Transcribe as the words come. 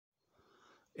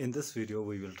In this video,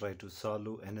 we will try to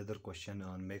solve another question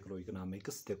on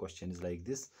macroeconomics. The question is like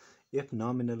this. If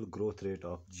nominal growth rate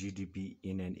of GDP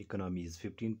in an economy is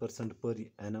 15% per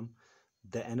annum,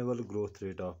 the annual growth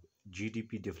rate of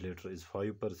GDP deflator is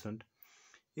 5%.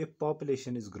 If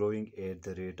population is growing at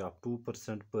the rate of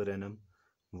 2% per annum,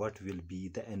 what will be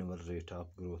the annual rate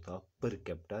of growth of per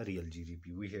capita real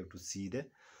GDP? We have to see the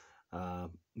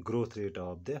growth rate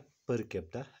of the per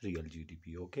capita real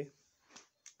GDP. Okay.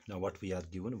 Now what we are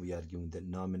given the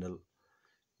nominal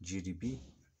GDP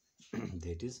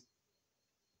that is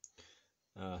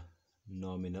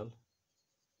nominal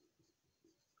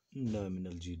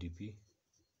GDP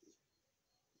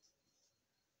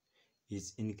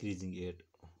is increasing at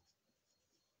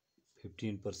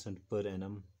 15% per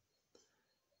annum,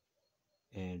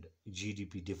 and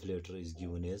GDP deflator is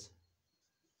given as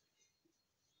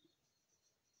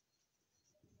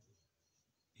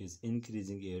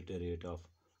increasing at a rate of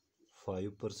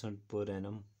 5% per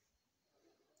annum.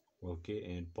 Okay,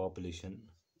 and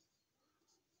population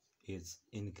is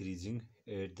increasing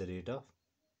at the rate of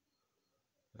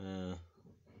 2%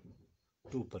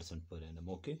 per annum.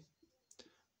 Okay,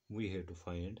 we have to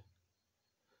find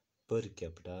per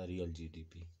capita real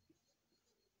GDP.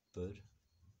 Per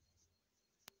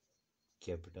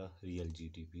capita real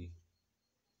GDP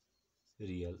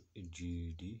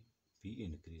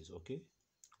increase. Okay,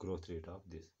 growth rate of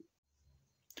this.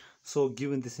 So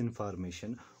given this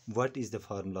information, what is the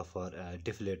formula for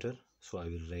deflator? So I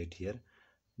will write here,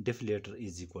 deflator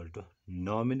is equal to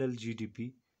nominal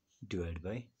GDP divided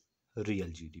by real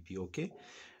GDP. Okay,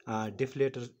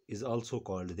 deflator is also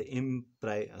called the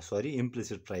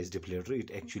implicit price deflator. It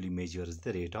actually measures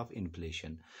the rate of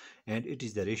inflation, and it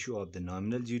is the ratio of the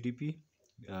nominal GDP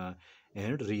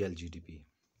and real GDP.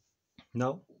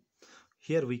 Now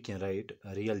here we can write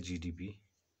a real GDP.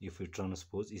 If we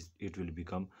transpose, it will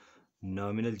become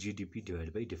nominal GDP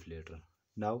divided by deflator.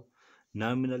 Now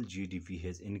nominal GDP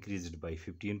has increased by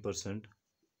 15%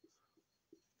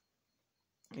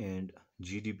 and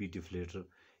GDP deflator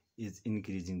is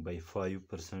increasing by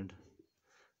 5%.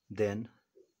 Then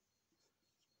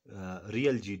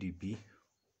real GDP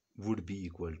would be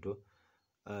equal to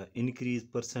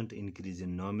percent increase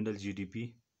in nominal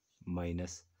GDP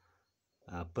minus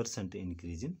percent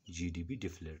increase in GDP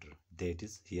deflator. That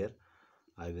is, here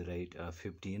I will write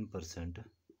 15%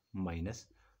 minus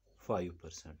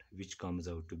 5%, which comes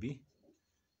out to be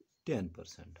 10%.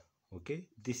 Okay,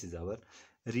 this is our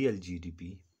real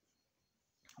GDP.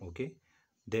 Okay,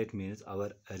 that means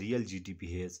our real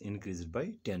GDP has increased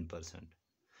by 10%.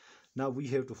 Now we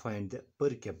have to find the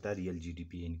per capita real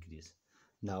GDP increase.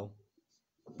 Now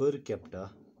per capita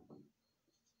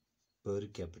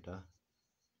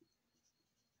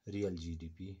real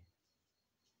GDP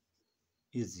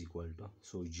is equal to,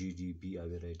 so GDP I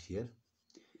will write here,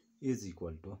 is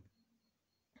equal to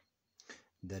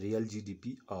the real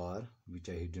GDP, or which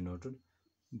I have denoted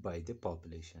by the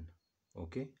population.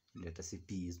 Okay, let us say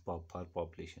P is for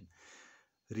population.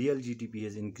 Real GDP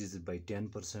has increased by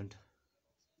 10%.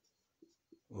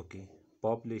 Okay,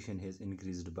 population has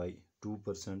increased by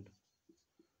 2%.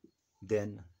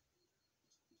 Then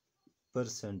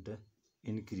percent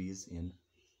increase in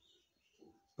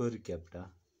per capita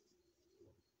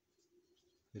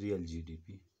real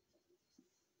GDP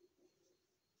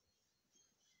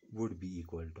would be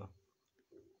equal to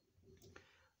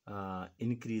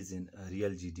increase in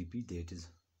real GDP, that is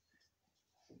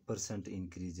percent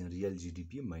increase in real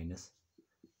GDP minus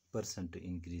percent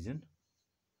increase in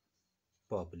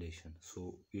population.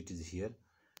 So it is here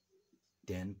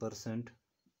 10%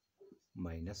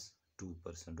 minus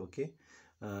 2%. Okay,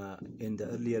 in the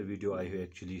earlier video I have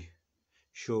actually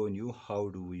shown you how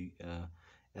do we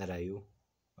arrive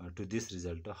to this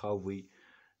result, how we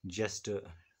just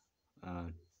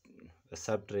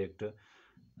subtract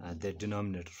the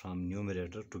denominator from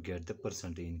numerator to get the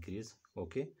percent increase.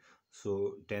 Okay,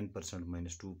 so 10%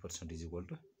 minus 2% is equal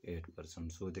to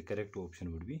 8%. So the correct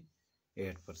option would be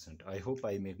 8%. I hope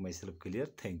I make myself clear.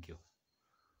 Thank you.